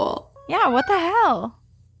awful. Yeah, what the hell?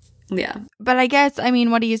 Yeah. But I guess, I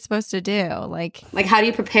mean, what are you supposed to do? Like, how do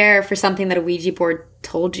you prepare for something that a Ouija board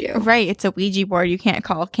told you? Right. It's a Ouija board. You can't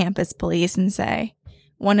call campus police and say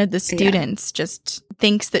one of the students just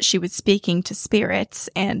thinks that she was speaking to spirits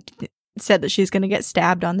and said that she's going to get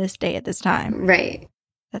stabbed on this day at this time. Right.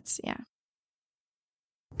 That's, yeah.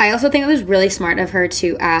 I also think it was really smart of her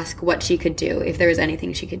to ask what she could do, if there was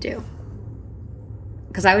anything she could do.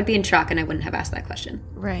 Because I would be in shock and I wouldn't have asked that question.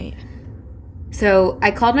 Right. So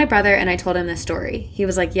I called my brother and I told him this story. He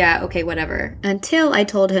was like, yeah, okay, whatever. Until I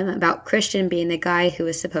told him about Christian being the guy who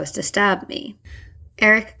was supposed to stab me.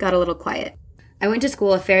 Eric got a little quiet. I went to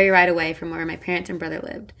school a ferry ride away from where my parents and brother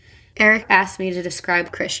lived. Eric asked me to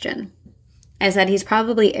describe Christian. I said he's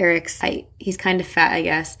probably Eric's height. He's kind of fat, I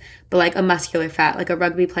guess, but like a muscular fat, like a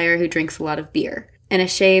rugby player who drinks a lot of beer. And a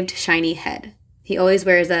shaved, shiny head. He always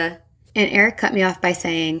wears a And Eric cut me off by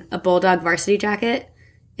saying, a Bulldog varsity jacket?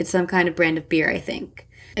 It's some kind of brand of beer, I think.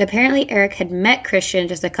 Apparently, Eric had met Christian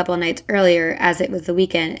just a couple nights earlier as it was the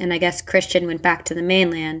weekend, and I guess Christian went back to the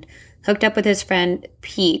mainland, hooked up with his friend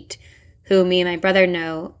Pete, who me and my brother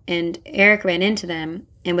know, and Eric ran into them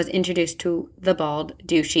and was introduced to the bald,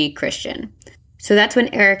 douchey Christian. So that's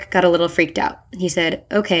when Eric got a little freaked out. He said,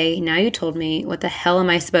 okay, now you told me, what the hell am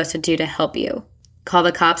I supposed to do to help you? Call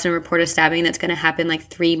the cops and report a stabbing that's going to happen like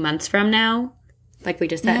 3 months from now? Like we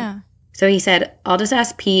just said. Yeah. So he said, I'll just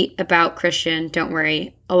ask Pete about Christian. Don't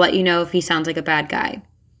worry. I'll let you know if he sounds like a bad guy.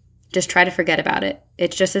 Just try to forget about it.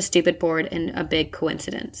 It's just a stupid board and a big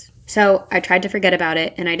coincidence. So I tried to forget about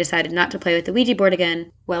it, and I decided not to play with the Ouija board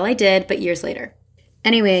again. Well, I did, but years later.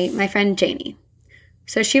 Anyway, my friend Janie.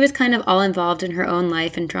 So she was kind of all involved in her own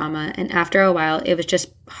life and drama, and after a while, it was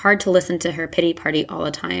just hard to listen to her pity party all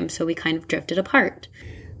the time, so we kind of drifted apart.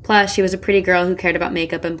 Plus, she was a pretty girl who cared about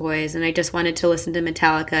makeup and boys, and I just wanted to listen to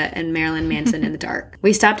Metallica and Marilyn Manson in the dark.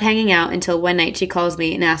 We stopped hanging out until one night she calls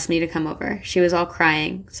me and asked me to come over. She was all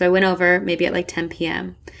crying, so I went over maybe at like 10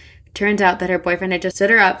 p.m. Turns out that her boyfriend had just stood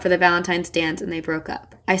her up for the Valentine's dance and they broke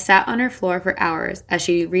up. I sat on her floor for hours as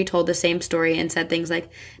she retold the same story and said things like,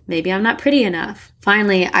 maybe I'm not pretty enough.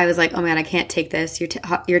 Finally, I was like, oh man, I can't take this.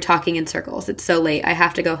 You're talking in circles. It's so late. I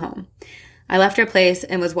have to go home. I left her place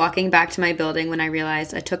and was walking back to my building when I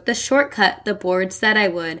realized I took the shortcut the board said I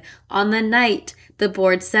would on the night the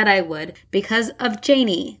board said I would because of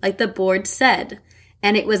Janie, like the board said.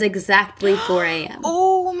 And it was exactly 4 a.m.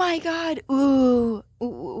 Oh my God. Ooh.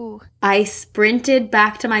 Ooh. I sprinted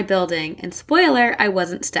back to my building, and spoiler, I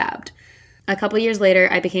wasn't stabbed. A couple years later,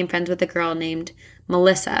 I became friends with a girl named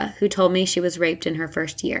Melissa, who told me she was raped in her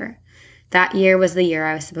first year. That year was the year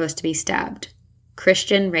I was supposed to be stabbed.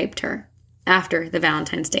 Christian raped her after the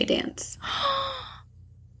Valentine's Day dance.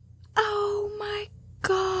 Oh my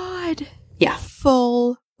God. Yeah.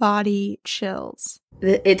 Full body chills.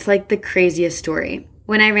 It's like the craziest story.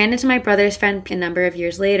 When I ran into my brother's friend a number of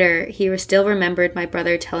years later, he still remembered my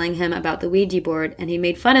brother telling him about the Ouija board, and he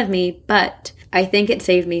made fun of me, but I think it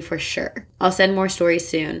saved me for sure. I'll send more stories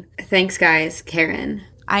soon. Thanks, guys. Karen.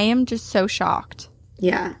 I am just so shocked.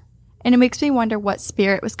 Yeah. And it makes me wonder what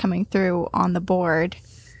spirit was coming through on the board.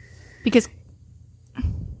 Because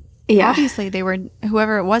obviously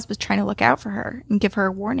whoever it was trying to look out for her and give her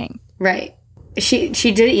a warning. Right. She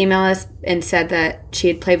did email us and said that she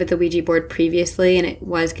had played with the Ouija board previously and it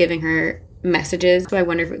was giving her messages. So I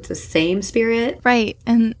wonder if it's the same spirit. Right.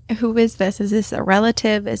 And who is this? Is this a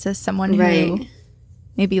relative? Is this someone who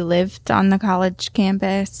maybe lived on the college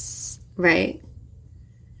campus? Right.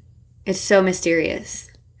 It's so mysterious.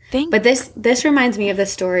 But this reminds me of the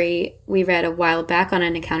story we read a while back on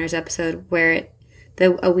an Encounters episode where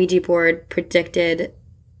a Ouija board predicted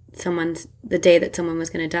the day that someone was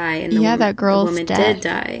going to die, and that girl's woman dead. did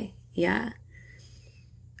die. Yeah,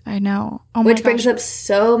 I know. Oh my Which gosh. brings up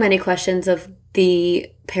so many questions of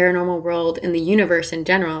the paranormal world and the universe in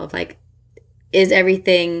general. Of like, is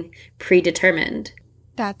everything predetermined?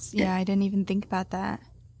 I didn't even think about that.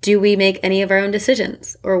 Do we make any of our own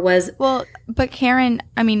decisions, or but Karen,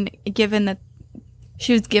 I mean, given that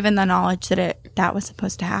she was given the knowledge that was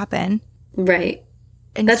supposed to happen, right?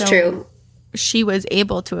 And that's true. She was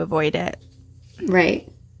able to avoid it.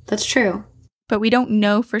 Right. That's true. But we don't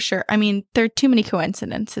know for sure. I mean, there are too many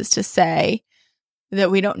coincidences to say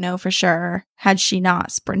that we don't know for sure. Had she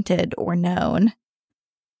not sprinted or known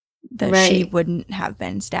that she wouldn't have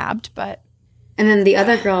been stabbed. But and then the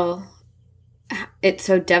other girl, it's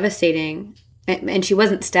so devastating. And she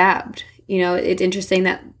wasn't stabbed. You know, it's interesting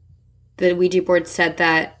that the Ouija board said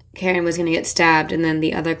that Karen was going to get stabbed and then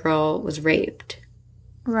the other girl was raped.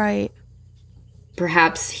 Right.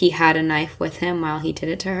 Perhaps he had a knife with him while he did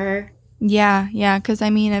it to her. Yeah, because, I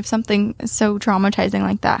mean, if something so traumatizing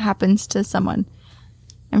like that happens to someone,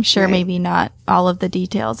 I'm sure maybe not all of the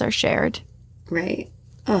details are shared. Right.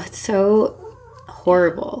 Oh, it's so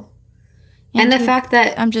horrible. And the fact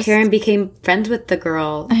that Karen became friends with the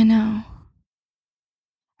girl. I know.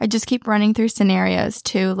 I just keep running through scenarios,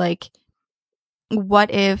 too. Like,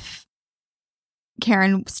 what if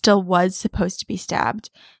Karen still was supposed to be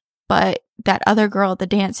stabbed, but that other girl at the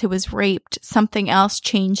dance who was raped, something else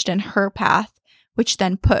changed in her path, which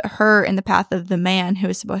then put her in the path of the man who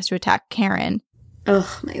was supposed to attack Karen.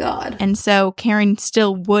 Oh, my God. And so Karen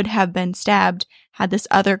still would have been stabbed had this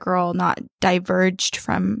other girl not diverged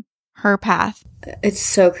from her path. It's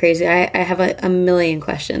so crazy. I have a million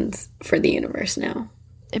questions for the universe now.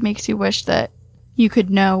 It makes you wish that you could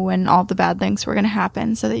know when all the bad things were going to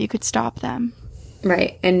happen so that you could stop them.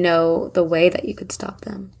 Right. And know the way that you could stop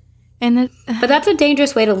them. But that's a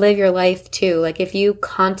dangerous way to live your life too. Like if you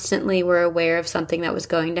constantly were aware of something that was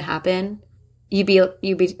going to happen, you'd be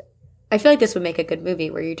I feel like this would make a good movie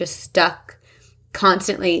where you're just stuck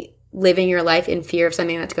constantly living your life in fear of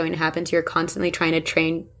something that's going to happen. So you're constantly trying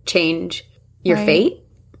to change your fate.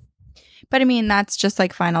 But I mean, that's just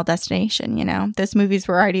like Final Destination, you know? Those movies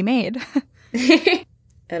were already made. It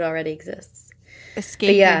already exists.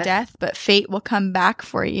 Escape your death, but fate will come back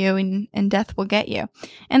for you and death will get you.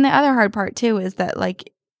 And the other hard part too is that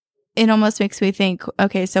like it almost makes me think,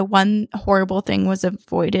 okay, so one horrible thing was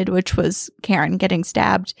avoided, which was Karen getting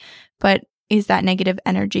stabbed. But is that negative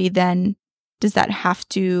energy then, does that have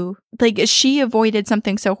to, like, she avoided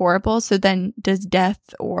something so horrible, so then does death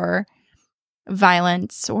or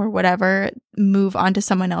violence or whatever move onto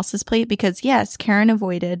someone else's plate? Because yes, Karen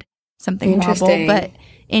avoided something horrible, but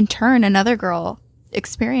in turn, another girl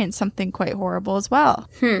experienced something quite horrible as well.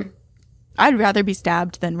 I'd rather be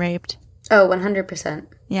stabbed than raped. Oh, 100%.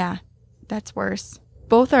 Yeah, that's worse.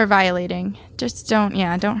 Both are violating. Just don't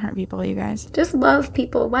hurt people, you guys. Just love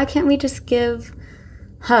people. Why can't we just give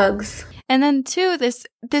hugs? And then, too,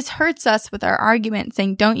 this hurts us with our argument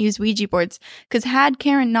saying don't use Ouija boards. Because had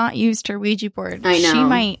Karen not used her Ouija board, she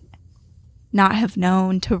might not have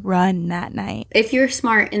known to run that night. If you're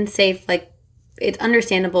smart and safe, like, it's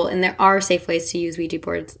understandable, and there are safe ways to use Ouija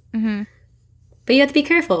boards. Mm-hmm. But you have to be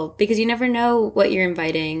careful, because you never know what you're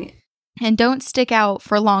inviting. And don't stick out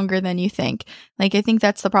for longer than you think. Like, I think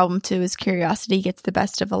that's the problem, too, is curiosity gets the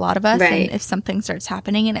best of a lot of us. Right. And if something starts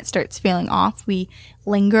happening and it starts feeling off, we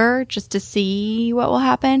linger just to see what will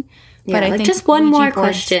happen. Yeah, but I think just one Ouija more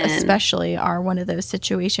boards question especially are one of those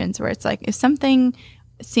situations where it's like, if something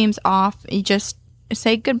seems off, you just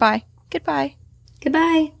say goodbye. Goodbye.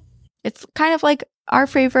 Goodbye. It's kind of like our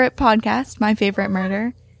favorite podcast, My Favorite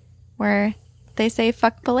Murder, where they say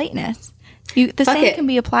fuck the lateness. The same can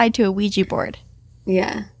be applied to a Ouija board.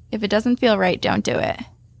 Yeah. If it doesn't feel right, don't do it.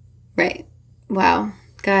 Right. Wow.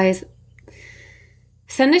 Guys,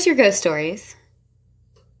 send us your ghost stories.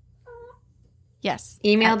 Yes.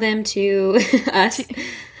 Email them to us.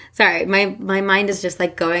 Sorry, my mind is just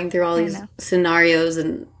like going through all these scenarios,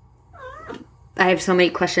 and I have so many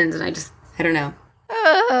questions, and I don't know.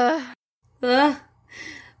 But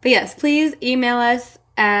yes, please email us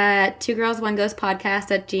at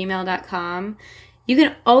twogirlsoneghostpodcast@gmail.com. You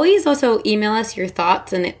can always also email us your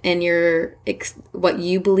thoughts and your what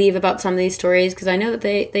you believe about some of these stories, because I know that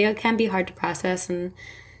they can be hard to process,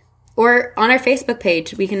 or on our Facebook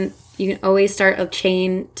page you can always start a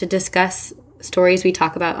chain to discuss stories we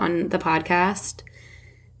talk about on the podcast,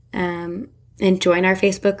 and join our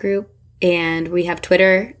Facebook group. And we have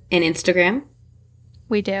Twitter and Instagram.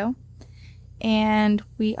 We do. And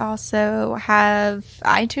we also have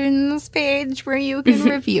iTunes page where you can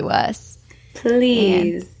review us.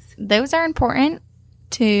 Please. And those are important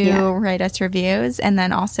to write us reviews, and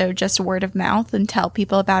then also just word of mouth and tell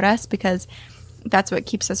people about us, because that's what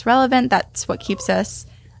keeps us relevant. That's what keeps us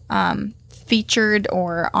featured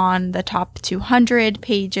or on the top 200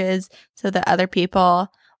 pages, so that other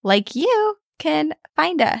people like you can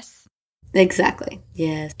find us. Exactly.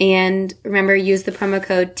 Yes. And remember, use the promo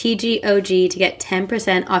code TGOG to get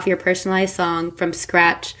 10% off your personalized song from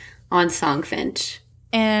scratch on Songfinch.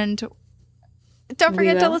 And don't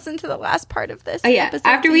forget to listen to the last part of this. Oh yeah. Episode.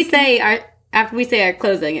 After we say our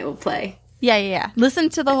closing, it will play. Yeah. Listen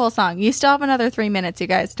to the whole song. You still have another 3 minutes, you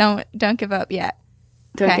guys. Don't give up yet.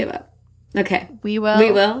 Don't give up. Okay. We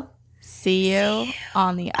will see you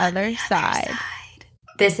on the other side.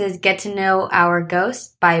 This is Get to Know Our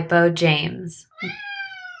Ghost by Bo James.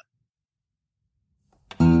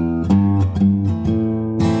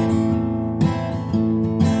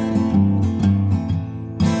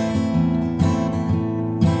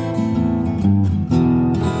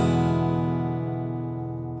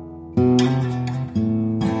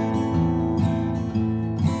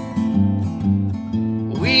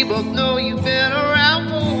 We both know you've been around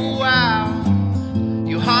for a while.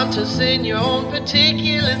 You haunt us in your own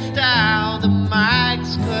particular style. The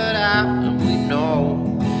mic's cut out and we know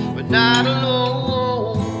we're not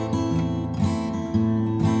alone.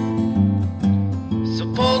 So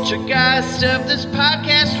poltergeist of this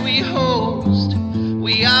podcast we host,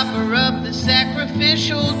 we offer up the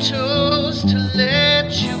sacrificial toast to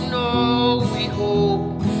let you know we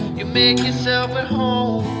hope you make yourself at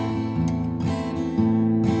home.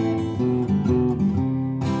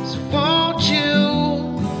 So won't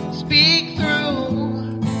you speak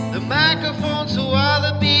through the microphone so all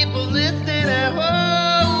the people listening at home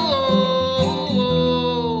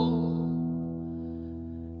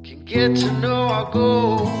can get to know our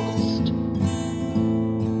ghost.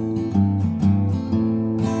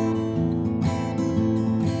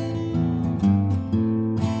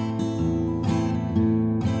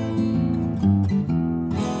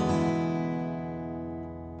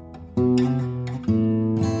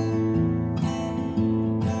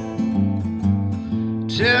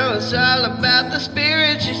 us all about the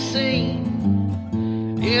spirit you've seen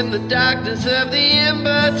in the darkness of the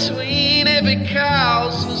in-between. If it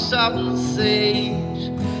calls for something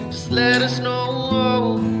sage, just let us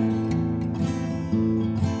know.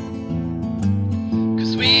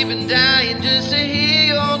 'Cause we've been dying just to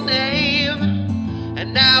hear your name,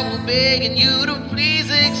 and now we're begging you to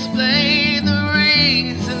please explain the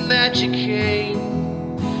reason that you came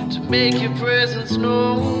to make your presence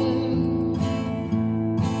known.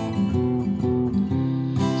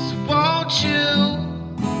 So won't you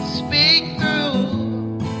speak through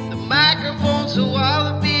the microphone so all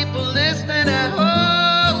the people listening at home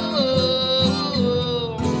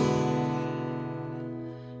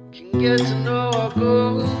can get to know our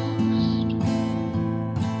ghost.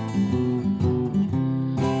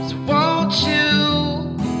 So won't you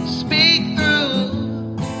speak through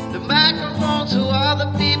the microphone so all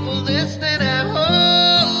the people listening at home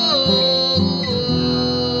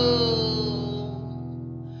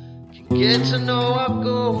can get to know our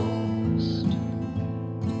ghost.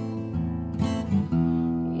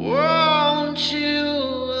 Won't you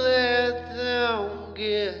let them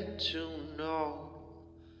get to know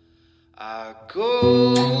our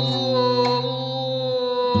ghost?